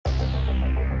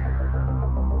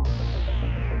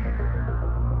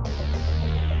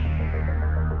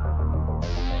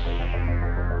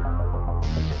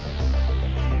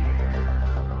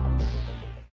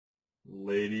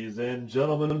and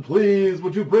gentlemen, please,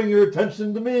 would you bring your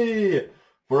attention to me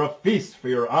for a feast for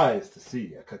your eyes to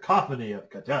see, a cacophony of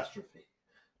catastrophe.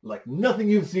 Like nothing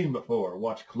you've seen before.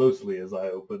 Watch closely as I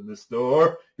open this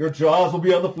door. Your jaws will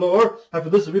be on the floor. After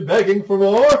this, you'll be begging for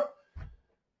more.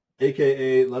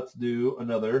 AKA, let's do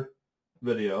another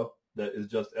video that is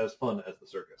just as fun as the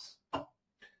circus.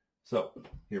 So,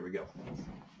 here we go.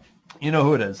 You know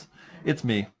who it is. It's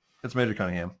me. It's Major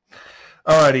Cunningham.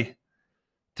 Alrighty.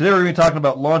 Today we're going to be talking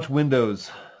about launch windows.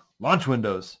 Launch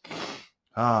windows.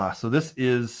 So this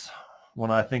is one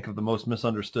I think of the most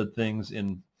misunderstood things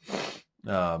in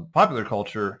popular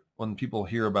culture when people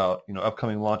hear about,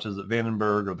 upcoming launches at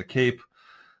Vandenberg or the Cape,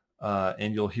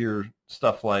 and you'll hear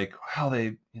stuff like, "Wow,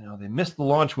 they missed the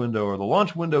launch window," or "the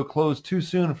launch window closed too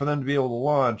soon for them to be able to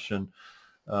launch." And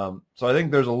so I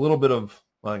think there's a little bit of,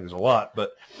 I think there's a lot,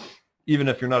 but even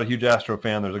if you're not a huge Astro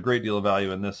fan, there's a great deal of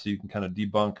value in this, so you can kind of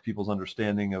debunk people's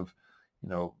understanding of,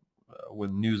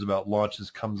 when news about launches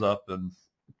comes up and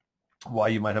why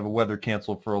you might have a weather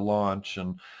cancel for a launch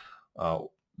and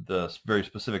the very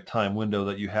specific time window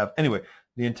that you have. Anyway,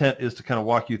 the intent is to kind of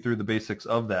walk you through the basics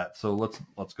of that. So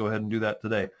let's go ahead and do that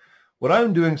today. What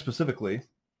I'm doing specifically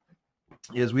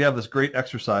is we have this great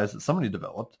exercise that somebody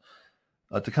developed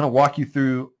to kind of walk you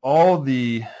through all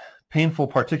the painful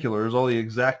particulars, all the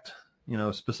exact,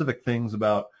 specific things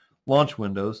about launch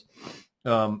windows.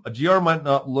 A GR might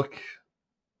not look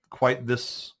quite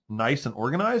this nice and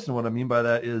organized, and what I mean by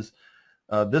that is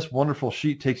this wonderful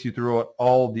sheet takes you through what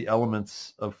all the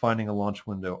elements of finding a launch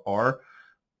window are,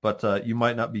 but you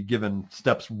might not be given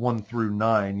steps 1 through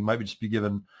 9. You might just be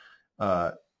given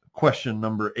question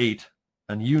number 8,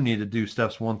 and you need to do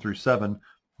steps 1 through 7.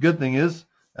 Good thing is,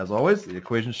 as always, the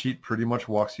equation sheet pretty much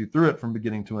walks you through it from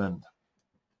beginning to end.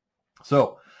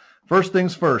 So, first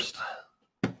things first,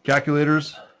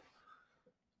 calculators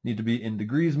need to be in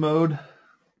degrees mode.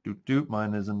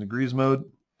 Mine is in degrees mode,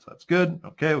 so that's good.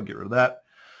 Okay, we'll get rid of that.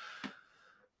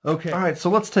 Okay, all right, so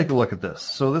let's take a look at this.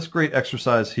 So this great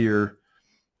exercise here,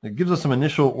 it gives us some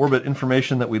initial orbit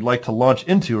information that we'd like to launch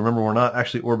into. Remember, we're not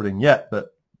actually orbiting yet,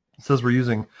 but it says we're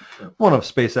using one of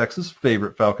SpaceX's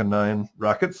favorite Falcon 9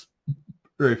 rockets.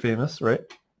 Very famous, right?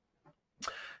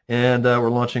 And we're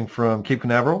launching from Cape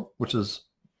Canaveral, which is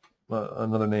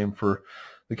another name for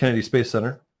the Kennedy Space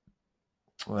Center.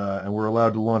 And we're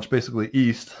allowed to launch basically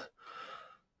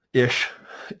east-ish,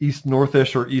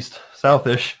 east-north-ish, or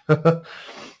east-south-ish,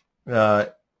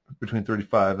 between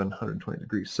 35 and 120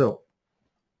 degrees. So,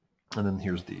 and then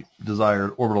here's the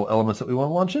desired orbital elements that we want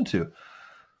to launch into.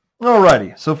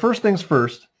 Alrighty, so first things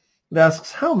first, it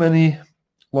asks how many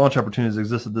launch opportunities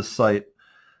exist at this site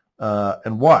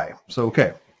and why. So,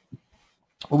 okay,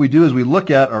 what we do is we look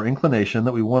at our inclination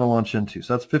that we want to launch into.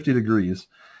 So that's 50 degrees.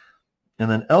 And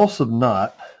then L sub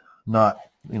naught,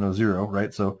 0,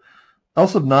 right? So L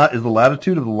sub naught is the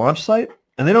latitude of the launch site.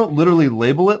 And they don't literally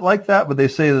label it like that, but they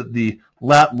say that the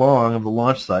lat long of the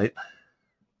launch site,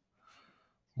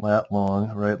 lat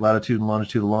long, right? Latitude and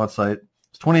longitude of the launch site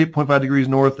is 28.5 degrees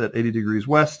north at 80 degrees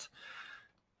west.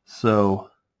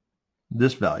 So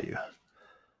this value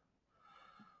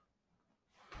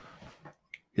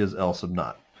is L sub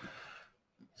naught. It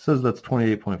says that's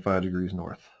 28.5 degrees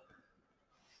north.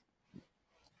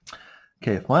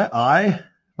 Okay, if my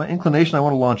inclination I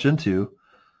want to launch into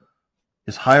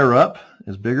is higher up,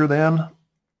 is bigger than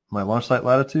my launch site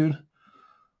latitude,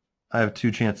 I have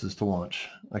 2 chances to launch.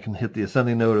 I can hit the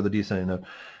ascending node or the descending node.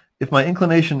 If my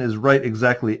inclination is right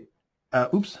exactly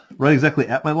at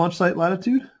my launch site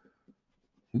latitude,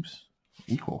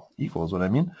 equal is what I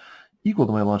mean, equal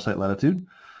to my launch site latitude,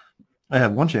 I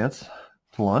have 1 chance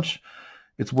to launch.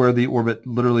 It's where the orbit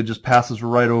literally just passes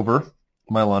right over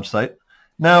my launch site.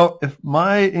 Now, if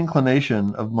my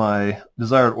inclination of my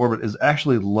desired orbit is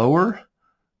actually lower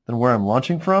than where I'm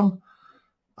launching from,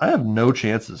 I have no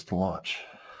chances to launch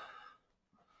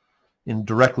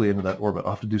directly into that orbit.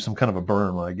 I'll have to do some kind of a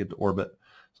burn when I get to orbit,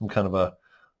 some kind of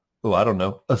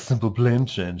a simple plane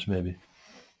change maybe.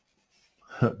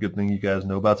 Good thing you guys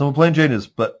know about simple plane changes,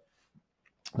 but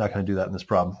not going to do that in this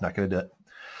problem. Not going to do it.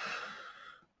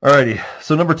 Alrighty,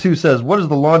 so number 2 says, what is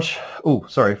the launch?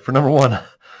 For number 1,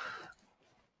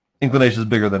 inclination is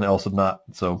bigger than L sub naught.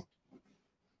 So,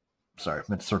 sorry, I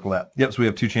meant to circle that. Yep, so we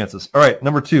have 2 chances. All right,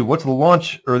 number 2, what's the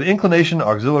launch or the inclination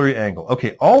auxiliary angle?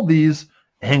 Okay, all these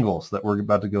angles that we're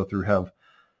about to go through have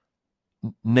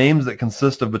names that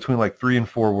consist of between like 3 and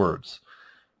 4 words.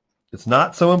 It's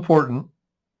not so important,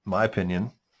 my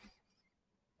opinion,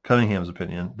 Cunningham's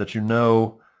opinion, that you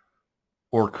know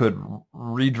or could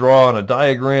redraw on a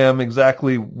diagram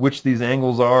exactly which these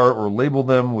angles are or label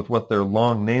them with what their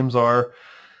long names are.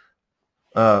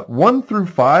 1 through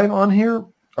 5 on here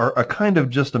are a kind of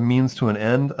just a means to an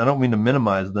end. I don't mean to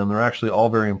minimize them. They're actually all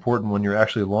very important when you're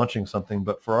actually launching something.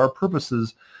 But for our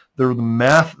purposes, they're the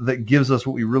math that gives us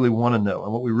what we really want to know.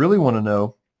 And what we really want to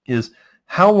know is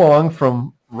how long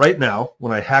from right now,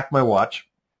 when I hack my watch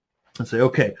and say,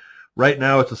 okay, right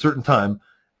now it's a certain time,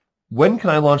 when can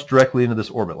I launch directly into this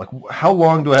orbit? Like, how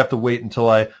long do I have to wait until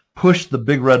I push the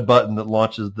big red button that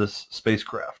launches this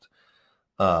spacecraft?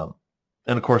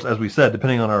 And of course, as we said,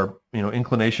 depending on our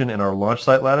inclination and our launch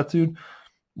site latitude,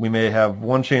 we may have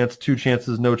one chance, two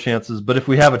chances, no chances. But if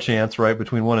we have a chance, right,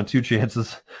 between one and two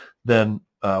chances, then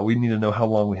we need to know how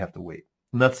long we have to wait.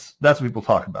 And that's what people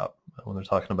talk about when they're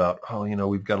talking about, oh,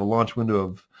 we've got a launch window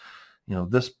of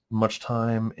this much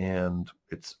time, and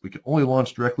we can only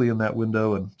launch directly in that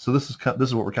window. And so this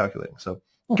is what we're calculating. So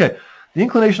okay, the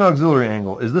inclination auxiliary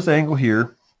angle is this angle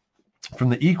here from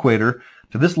the equator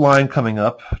to this line coming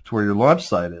up to where your launch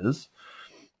site is.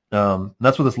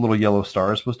 That's what this little yellow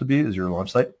star is supposed to be, is your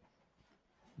launch site.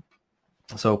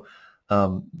 So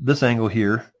this angle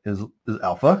here is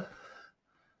alpha.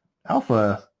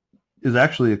 Alpha is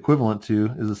actually equivalent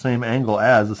to, is the same angle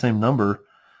as, the same number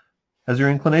as your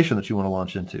inclination that you want to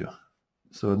launch into.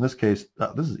 So in this case,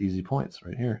 this is easy points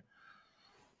right here.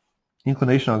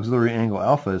 Inclination auxiliary angle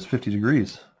alpha is 50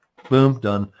 degrees. Boom,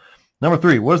 done. Number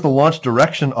 3, what is the launch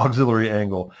direction auxiliary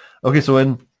angle? Okay, so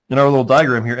in our little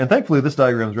diagram here, and thankfully this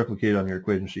diagram is replicated on your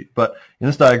equation sheet, but in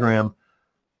this diagram,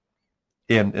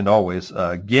 and always,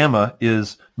 gamma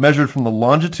is measured from the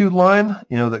longitude line,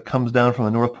 that comes down from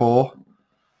the North Pole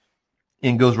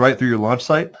and goes right through your launch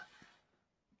site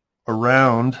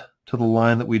around to the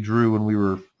line that we drew when we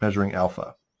were measuring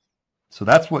alpha. So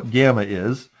that's what gamma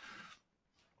is.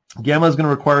 Gamma is going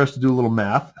to require us to do a little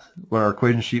math, where our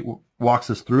equation sheet walks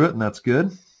us through it, and that's good.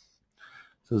 It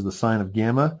says the sine of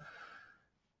gamma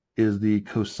is the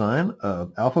cosine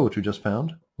of alpha, which we just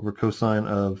found, over cosine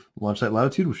of launch site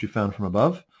latitude, which we found from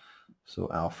above. So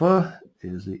alpha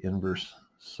is the inverse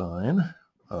sine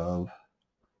of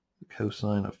the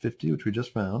cosine of 50, which we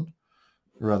just found,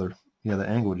 or rather, the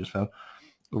angle we just found,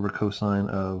 over cosine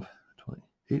of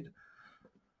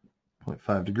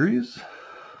 28.5 degrees.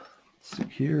 Let's see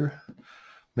here.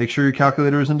 Make sure your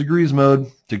calculator is in degrees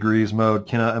mode. Degrees mode,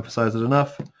 cannot emphasize it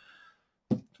enough.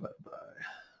 Divided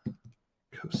by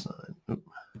cosine. 28.5.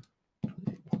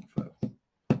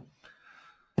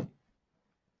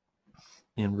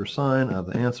 Inverse sine of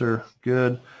the answer.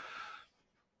 Good.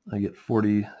 I get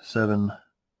 47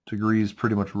 degrees,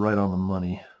 pretty much right on the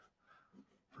money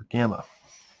for gamma.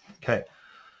 Okay.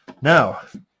 Now,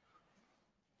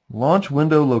 launch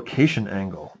window location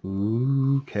angle.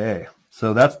 Okay.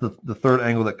 So that's the third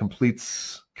angle that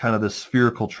completes kind of this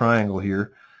spherical triangle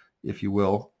here, if you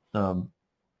will.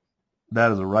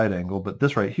 That is a right angle, but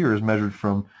this right here is measured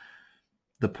from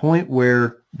the point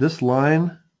where this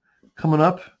line coming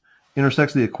up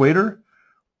intersects the equator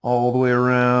all the way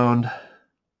around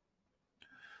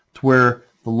to where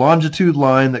the longitude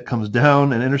line that comes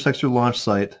down and intersects your launch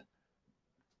site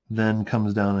then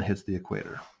comes down and hits the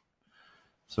equator.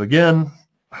 So again,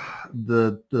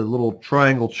 the little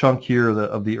triangle chunk here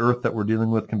of the Earth that we're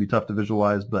dealing with can be tough to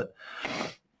visualize, but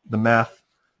the math,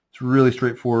 it's really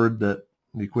straightforward that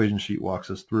the equation sheet walks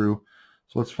us through.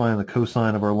 So let's find the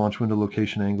cosine of our launch window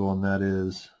location angle, and that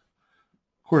is,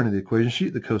 according to the equation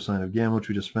sheet, the cosine of gamma, which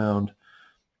we just found,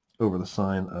 over the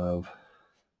sine of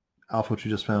alpha, which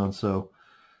we just found. So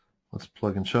let's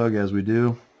plug and chug as we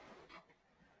do.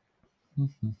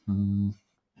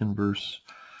 Inverse.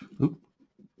 Oop.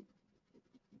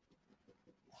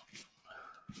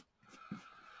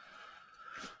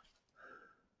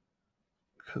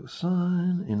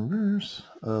 Cosine inverse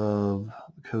of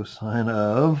the cosine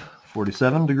of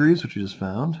 47 degrees, which we just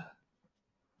found,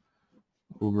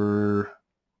 over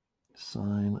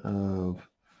sine of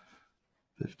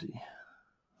 50.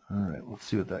 All right, let's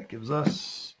see what that gives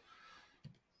us.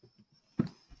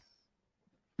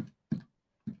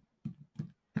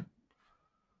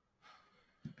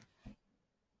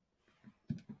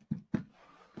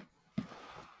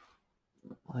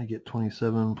 I get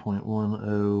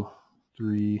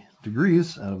 27.103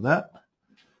 degrees out of that.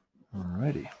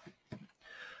 Alrighty.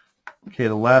 Okay,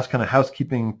 the last kind of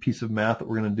housekeeping piece of math that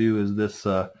we're going to do is this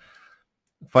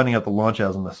finding out the launch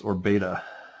azimuth, or beta,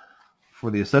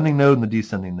 for the ascending node and the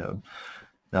descending node.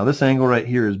 Now this angle right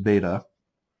here is beta,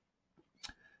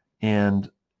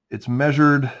 and it's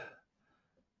measured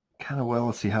kind of, well,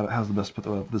 let's see, how's the best to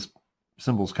put this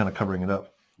symbol's kind of covering it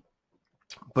up.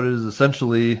 But it is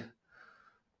essentially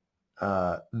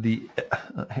I'll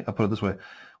put it this way,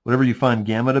 whatever you find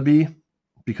gamma to be,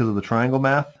 because of the triangle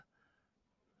math,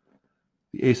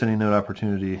 the ascending node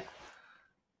opportunity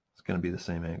is going to be the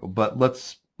same angle. But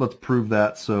let's let's prove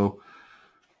that. So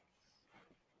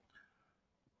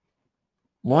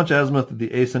launch azimuth at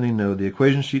the ascending node, the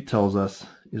equation sheet tells us,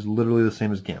 is literally the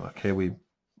same as gamma. Okay, we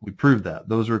proved that.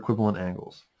 Those are equivalent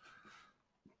angles.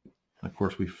 Of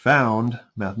course, we found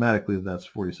mathematically that that's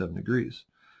 47 degrees.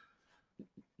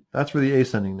 That's for the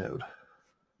ascending node.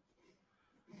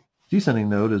 Descending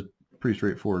node is pretty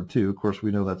straightforward too. Of course,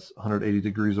 we know that's 180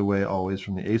 degrees away always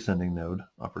from the ascending node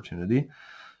opportunity.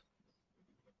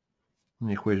 And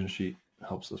the equation sheet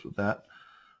helps us with that.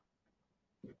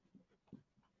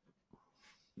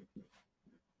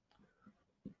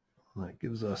 That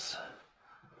gives us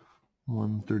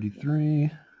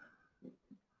 133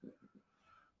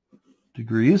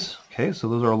 degrees. Okay, so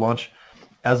those are our launch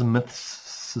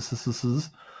azimuths.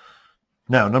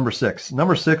 Now, number 6.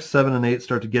 Number 6, 7, and 8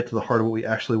 start to get to the heart of what we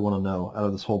actually want to know out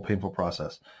of this whole painful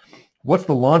process. What's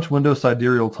the launch window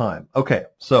sidereal time? Okay,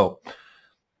 so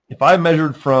if I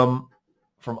measured from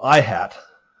I-hat,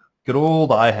 good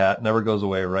old I-hat never goes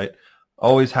away, right?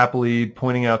 Always happily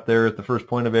pointing out there at the first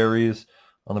point of Aries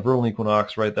on the vernal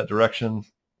equinox, right? That direction,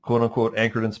 quote unquote,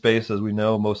 anchored in space, as we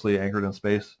know, mostly anchored in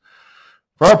space.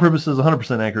 For our purposes,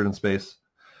 100% anchored in space.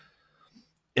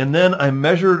 And then I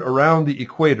measured around the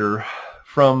equator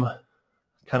from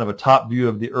kind of a top view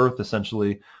of the Earth,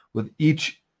 essentially, with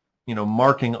each,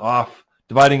 marking off,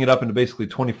 dividing it up into basically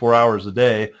 24 hours a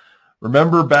day.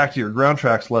 Remember back to your ground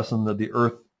tracks lesson that the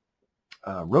Earth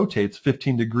rotates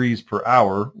 15 degrees per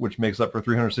hour, which makes up for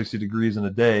 360 degrees in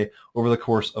a day over the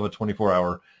course of a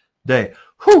 24-hour day.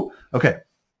 Whew! Okay.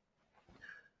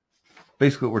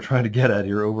 Basically what we're trying to get at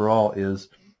here overall is,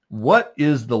 what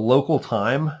is the local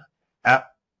time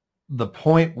at the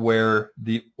point where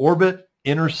the orbit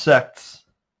intersects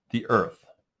the Earth?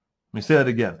 Let me say that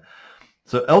again.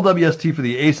 So LWST for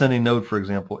the ascending node, for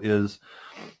example, is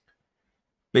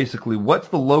basically what's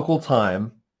the local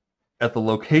time at the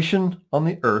location on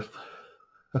the Earth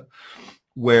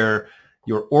where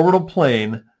your orbital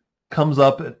plane comes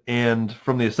up and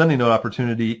from the ascending node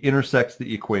opportunity intersects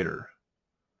the equator.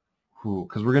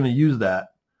 Because we're going to use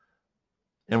that,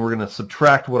 and we're going to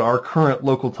subtract what our current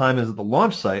local time is at the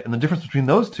launch site, and the difference between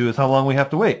those two is how long we have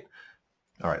to wait.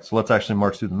 All right, so let's actually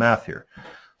march through the math here.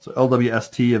 So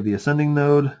LWST of the ascending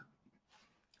node,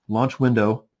 launch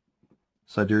window,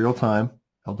 sidereal time,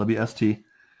 LWST,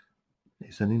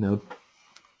 ascending node.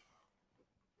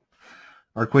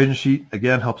 Our equation sheet,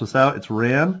 again, helps us out. It's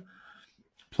RAN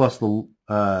plus the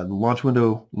launch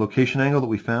window location angle that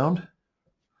we found.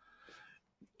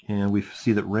 And we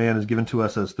see that RAN is given to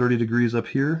us as 30 degrees up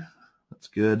here. That's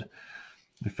good.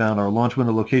 We found our launch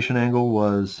window location angle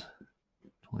was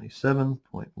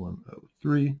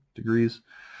 27.103 degrees.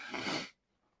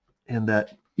 And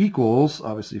that equals,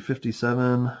 obviously,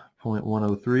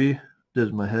 57.103. Did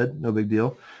it in my head, no big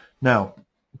deal. Now,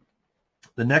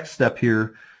 the next step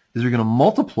here is you're going to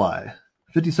multiply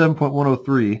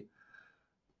 57.103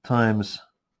 times,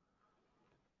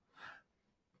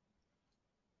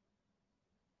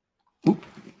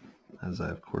 as I,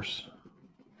 of course,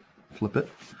 flip it,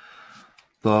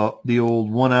 the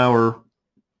old 1 hour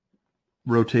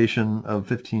rotation of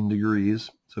 15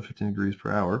 degrees, so 15 degrees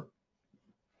per hour.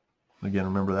 Again,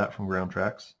 remember that from ground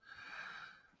tracks.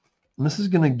 And this is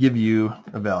going to give you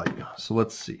a value. So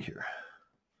let's see here.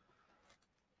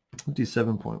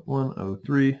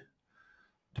 57.103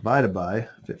 divided by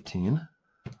 15.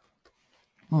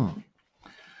 So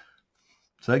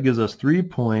that gives us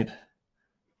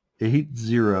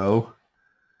 3.80.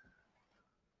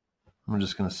 I'm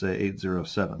just going to say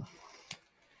 807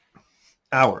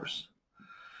 hours.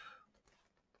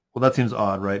 Well, that seems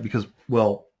odd, right? Because,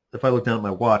 well, if I look down at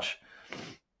my watch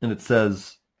and it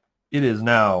says it is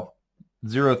now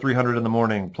 0300 in the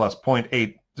morning plus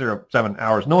 0.807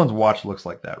 hours, no one's watch looks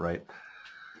like that, right?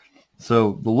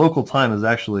 So the local time is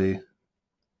actually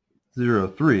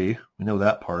 03, we know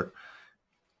that part,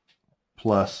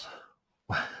 plus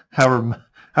however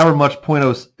much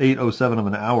 0.807 of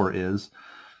an hour is.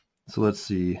 So let's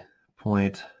see,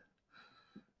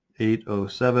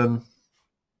 0.807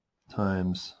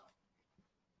 times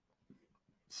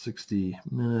 60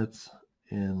 minutes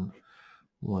in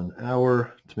 1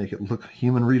 hour to make it look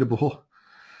human readable.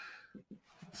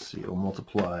 Let's see, we'll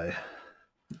multiply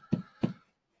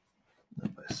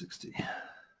that by 60.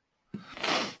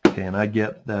 Okay, and I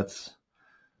get that's,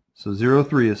 so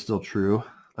 03 is still true.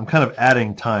 I'm kind of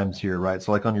adding times here, right?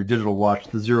 So like on your digital watch,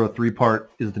 the 03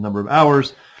 part is the number of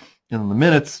hours, and then the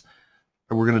minutes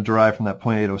we're going to derive from that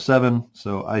 0.807.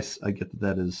 So I get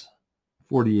that is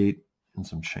 48 and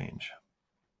some change.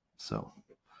 So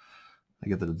I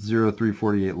get that it's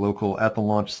 0348 local at the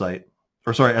launch site,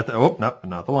 or sorry, at the, not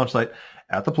the launch site,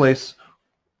 at the place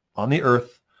on the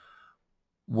Earth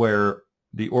where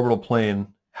the orbital plane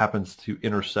happens to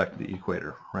intersect the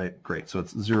equator, right? Great. So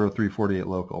it's 0348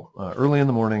 local, early in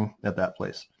the morning at that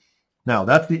place. Now,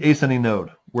 that's the ascending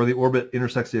node, where the orbit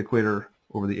intersects the equator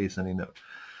over the ascending node.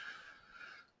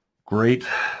 Great.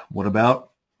 What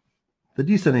about the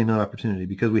descending node opportunity?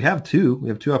 Because we have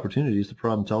two opportunities. The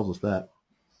problem tells us that.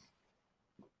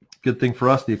 Good thing for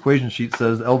us, the equation sheet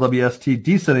says LWST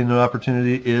descending node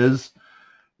opportunity is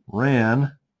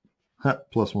RAN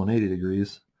plus 180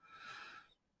 degrees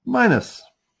minus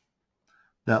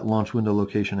that launch window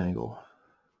location angle.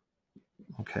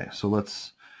 Okay, so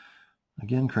let's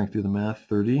again crank through the math.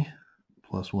 30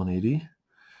 plus 180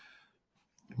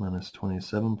 minus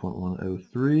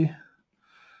 27.103.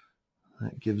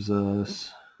 That gives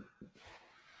us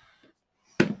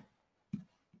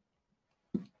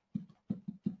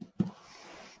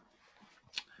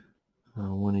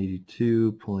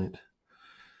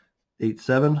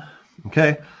 182.87.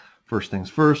 Okay, first things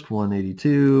first,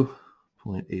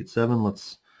 182.87.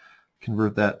 Let's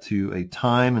convert that to a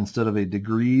time instead of a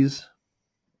degrees.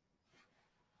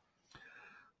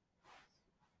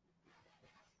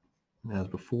 As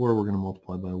before, we're going to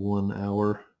multiply by 1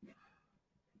 hour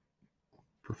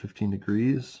per 15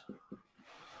 degrees.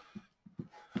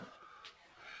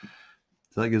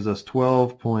 So that gives us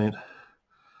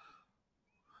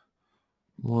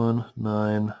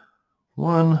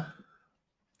 12.191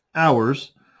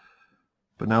 hours.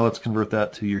 But now let's convert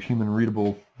that to your human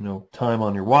readable, time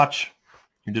on your watch,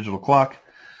 your digital clock.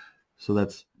 So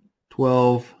that's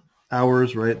 12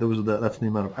 hours, right? That's the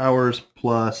amount of hours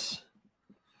plus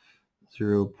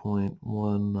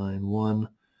 0.191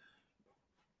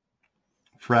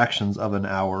 fractions of an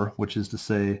hour, which is to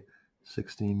say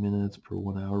 60 minutes per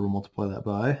 1 hour. We'll multiply that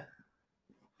by.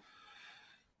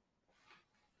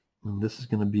 And this is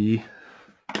going to be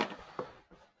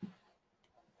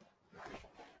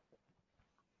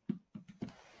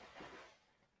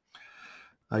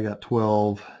I got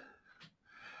 12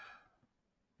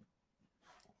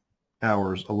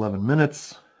 hours, 11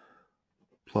 minutes,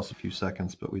 plus a few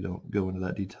seconds, but we don't go into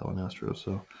that detail in Astro.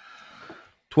 So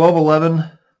 1211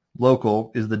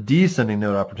 local is the descending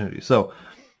node opportunity. So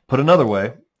put another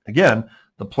way, again,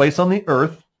 the place on the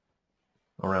Earth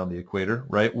around the equator,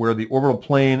 right, where the orbital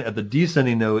plane at the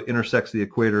descending node intersects the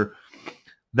equator,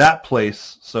 that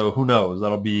place, so who knows,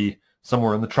 that'll be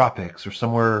somewhere in the tropics or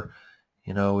somewhere,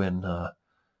 in the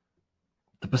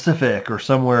Pacific or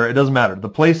somewhere, it doesn't matter. The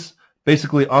place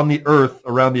basically on the Earth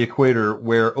around the equator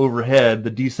where overhead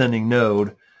the descending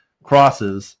node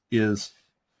crosses is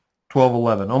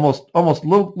 1211, almost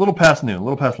little past noon,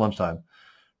 little past lunchtime,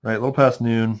 right? Little past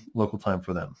noon local time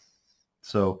for them.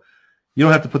 So you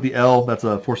don't have to put the L. That's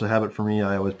a force of habit for me.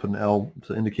 I always put an L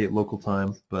to indicate local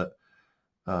time, but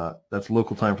that's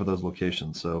local time for those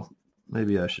locations. So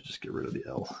maybe I should just get rid of the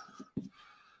L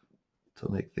to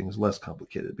make things less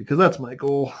complicated, because that's my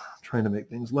goal, trying to make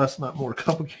things less, not more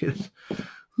complicated.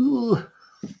 Okay.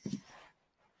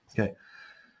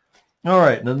 All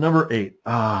right, now number 8.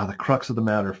 The crux of the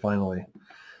matter, finally.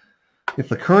 If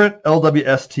the current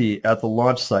LWST at the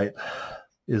launch site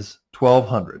is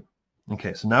 1200,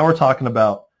 okay, so now we're talking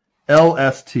about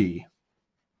LST.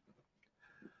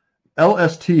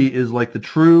 LST is like the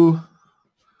true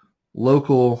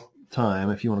local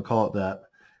time, if you want to call it that,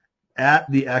 at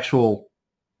the actual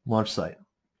launch site.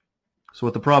 So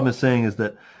what the problem is saying is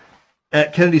that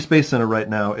at Kennedy Space Center right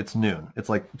now, it's noon. It's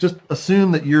like, just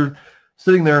assume that you're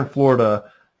sitting there in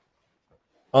Florida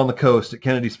on the coast at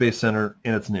Kennedy Space Center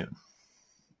and it's noon.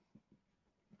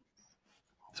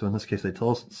 So in this case, they tell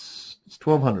us it's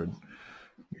 1200.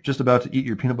 You're just about to eat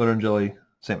your peanut butter and jelly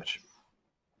sandwich.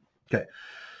 Okay.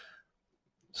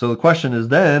 So the question is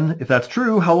then, if that's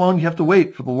true, how long do you have to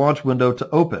wait for the launch window to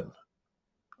open?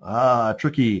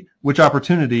 Tricky. Which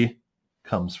opportunity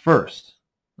comes first?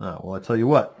 Well, I tell you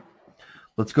what.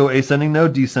 Let's go ascending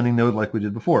node, descending node like we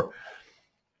did before.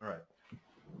 All right.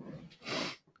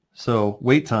 So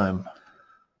wait time.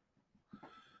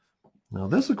 Now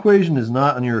this equation is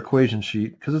not on your equation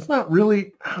sheet because it's not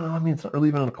really, it's not really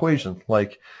even an equation.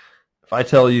 Like if I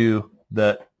tell you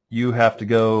that you have to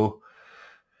go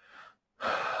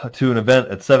to an event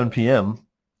at 7 p.m.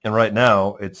 and right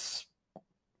now it's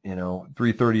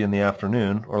 3:30 in the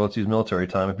afternoon, or let's use military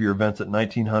time. If your event's at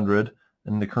 1900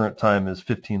 and the current time is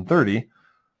 15:30,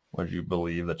 would you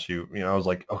believe that I was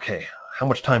like, okay, how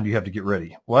much time do you have to get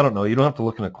ready? Well, I don't know. You don't have to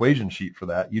look at an equation sheet for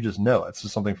that. You just know. It's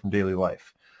just something from daily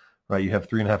life, right? You have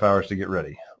 3.5 hours to get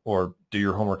ready, or do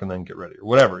your homework and then get ready, or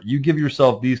whatever. You give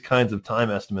yourself these kinds of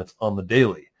time estimates on the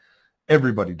daily.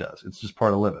 Everybody does. It's just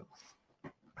part of living.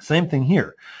 Same thing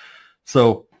here.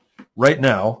 So right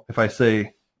now, if I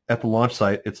say at the launch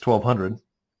site, it's 1200,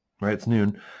 right? It's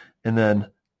noon. And then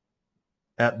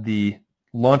at the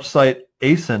launch site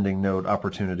ascending node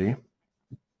opportunity,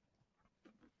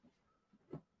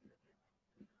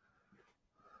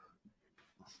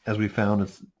 as we found,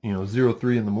 it's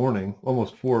 03 in the morning,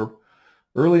 almost 4,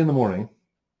 early in the morning.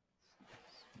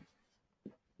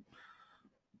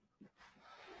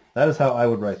 That is how I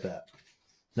would write that.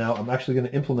 Now I'm actually going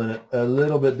to implement it a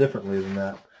little bit differently than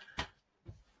that.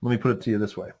 Let me put it to you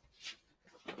this way.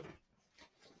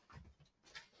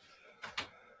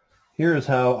 Here is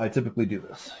how I typically do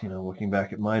this. Looking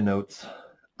back at my notes,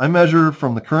 I measure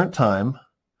from the current time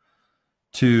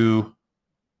to,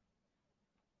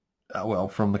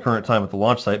 from the current time at the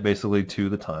launch site, basically, to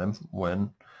the time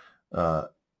when, the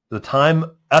time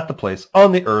at the place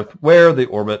on the Earth where the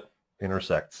orbit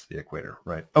intersects the equator,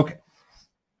 right? Okay.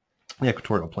 The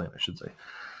equatorial plane, I should say.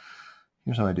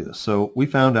 Here's how I do this. So we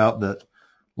found out that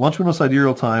launch window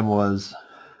sidereal time was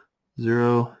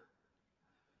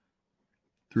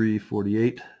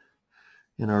 03:48,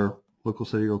 and our local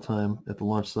sidereal time at the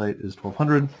launch site is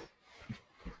 1200.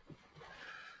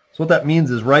 So what that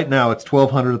means is right now it's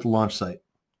 1200 at the launch site.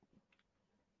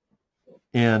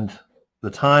 And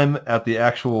the time at the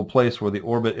actual place where the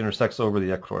orbit intersects over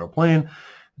the equatorial plane,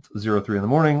 it's 03 in the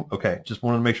morning. Okay, just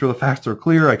wanted to make sure the facts are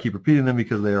clear. I keep repeating them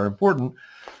because they are important.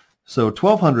 So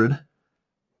 1200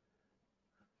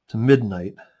 to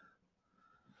midnight,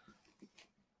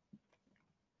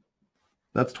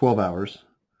 that's 12 hours.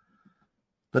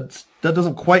 That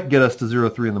doesn't quite get us to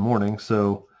 03 in the morning,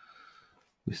 so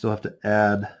we still have to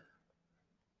add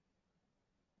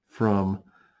from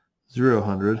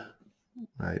 0000,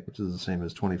 right, which is the same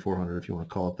as 2400 if you want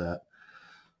to call it that,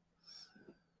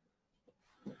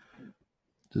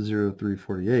 to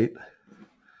 03:48.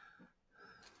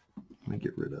 Let me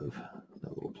get rid of that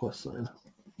little plus sign.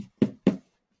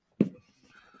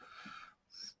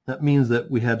 That means that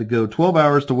we had to go 12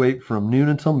 hours to wait from noon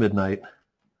until midnight,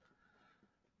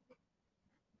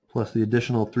 plus the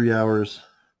additional 3 hours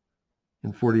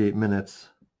and 48 minutes.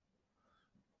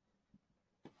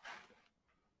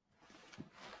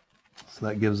 So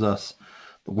that gives us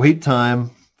the wait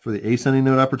time for the ascending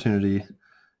node opportunity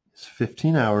is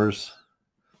 15 hours,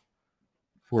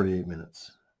 48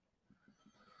 minutes.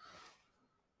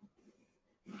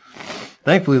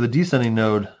 Thankfully, the descending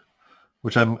node,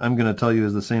 which I'm going to tell you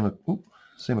is the same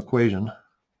equation,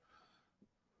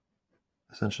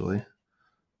 essentially.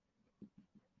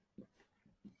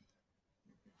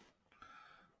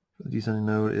 The descending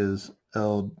node is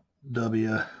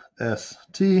LWST,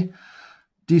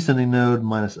 descending node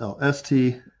minus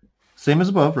LST, same as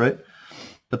above, right?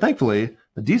 But thankfully,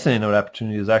 the descending node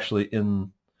opportunity is actually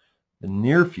in the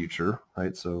near future,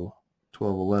 right? So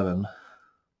 1211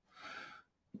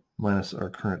 minus our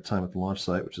current time at the launch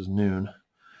site, which is noon.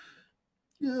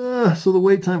 Yeah, so the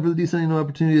wait time for the descending node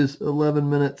opportunity is 11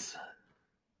 minutes.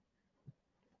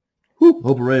 Whew,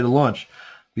 hope we're ready to launch,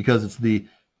 because it's the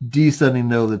descending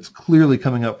node that's clearly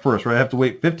coming up first, right? I have to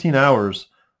wait 15 hours,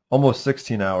 almost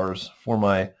 16 hours for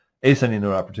my ascending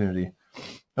node opportunity. I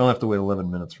only have to wait 11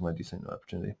 minutes for my descending node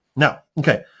opportunity. Now,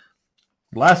 okay,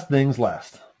 last things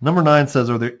last. Number 9 says,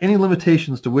 are there any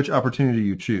limitations to which opportunity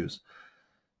you choose?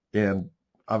 And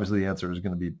obviously the answer is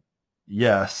going to be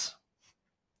yes.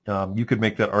 You could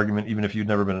make that argument even if you've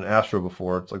never been an astro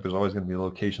before. It's like there's always going to be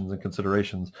locations and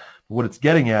considerations. But what it's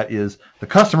getting at is the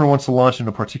customer wants to launch in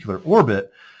a particular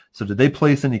orbit. So did they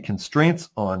place any constraints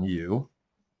on you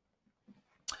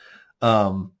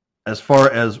as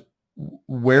far as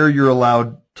where you're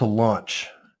allowed to launch?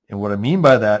 And what I mean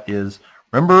by that is,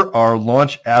 remember our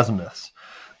launch azimuths.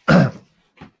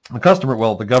 The customer,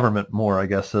 well, the government more, I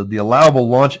guess, said the allowable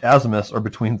launch azimuths are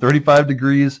between 35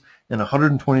 degrees and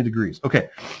 120 degrees. Okay,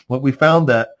 what we found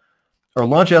that our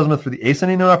launch azimuth for the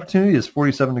ascending node opportunity is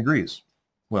 47 degrees.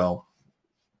 Well,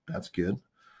 that's good,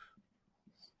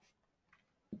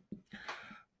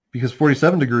 because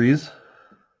 47 degrees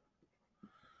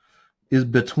is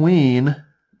between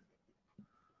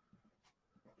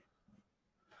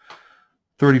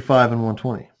 35 and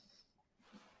 120.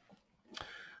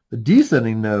 The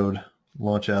descending node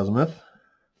launch azimuth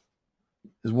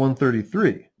is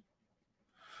 133.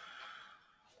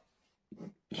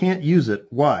 Can't use it.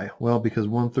 Why? Well, because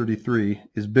 133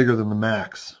 is bigger than the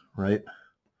max, right?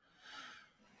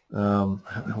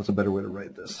 What's a better way to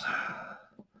write this?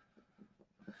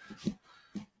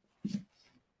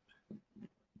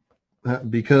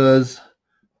 Because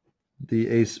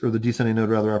the descending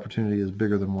node opportunity is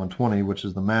bigger than 120, which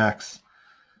is the max.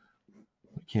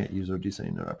 We can't use our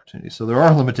descending node opportunity. So there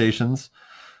are limitations.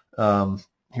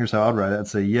 Here's how I'd write it. I'd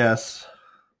say yes,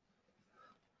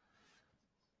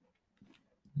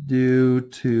 due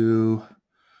to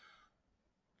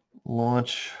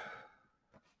launch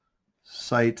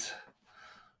site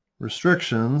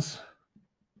restrictions,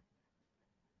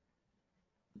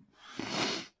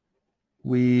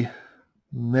 we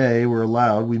may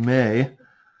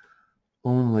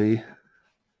only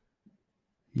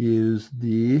use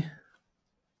the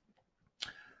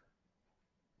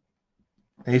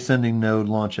ascending node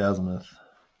launch azimuth.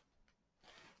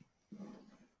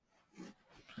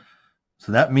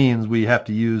 So that means we have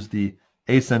to use the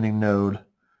ascending node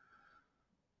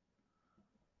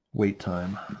wait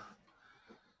time.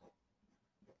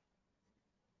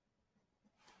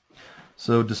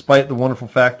 So despite the wonderful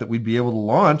fact that we'd be able to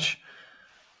launch,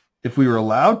 if we were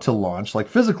allowed to launch, like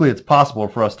physically it's possible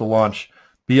for us to launch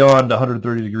beyond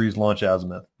 130 degrees launch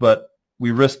azimuth, but we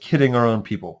risk hitting our own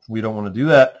people. We don't want to do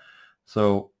that.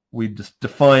 So we just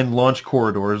define launch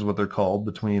corridors, what they're called,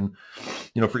 between,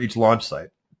 for each launch site.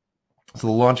 So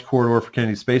the launch corridor for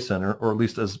Kennedy Space Center, or at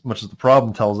least as much as the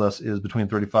problem tells us, is between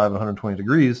 35 and 120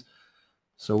 degrees.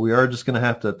 So we are just going to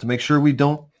have to make sure we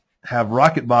don't have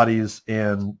rocket bodies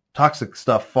and toxic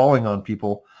stuff falling on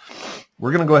people.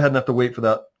 We're going to go ahead and have to wait for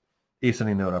that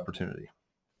ascending node opportunity.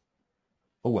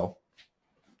 Oh well.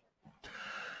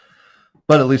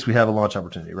 But at least we have a launch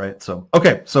opportunity, right? So,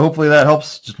 okay, so hopefully that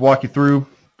helps just walk you through.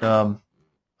 To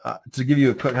give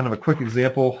you kind of a quick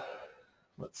example,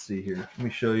 let's see here. Let me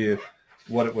show you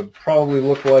what it would probably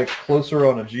look like closer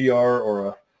on a GR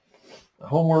or a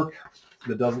homework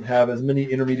that doesn't have as many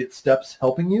intermediate steps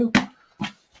helping you.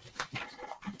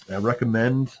 I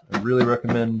really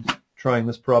recommend trying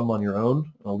this problem on your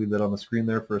own. I'll leave that on the screen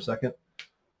there for a second.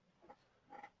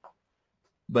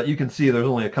 But you can see there's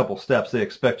only a couple steps. They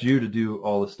expect you to do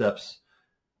all the steps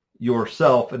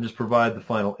yourself and just provide the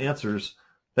final answers.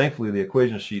 Thankfully, the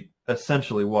equation sheet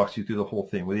essentially walks you through the whole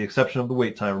thing, with the exception of the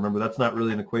wait time. Remember, that's not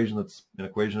really an equation that's an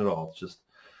equation at all. It's just,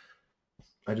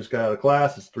 I just got out of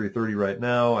class. It's 3:30 right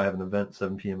now. I have an event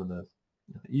 7 p.m. in the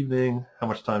evening. How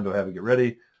much time do I have to get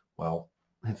ready? Well,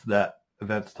 it's that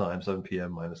event's time, 7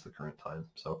 p.m. minus the current time.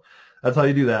 So that's how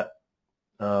you do that.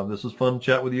 This was fun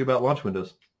chat with you about launch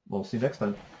windows. We'll see you next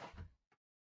time.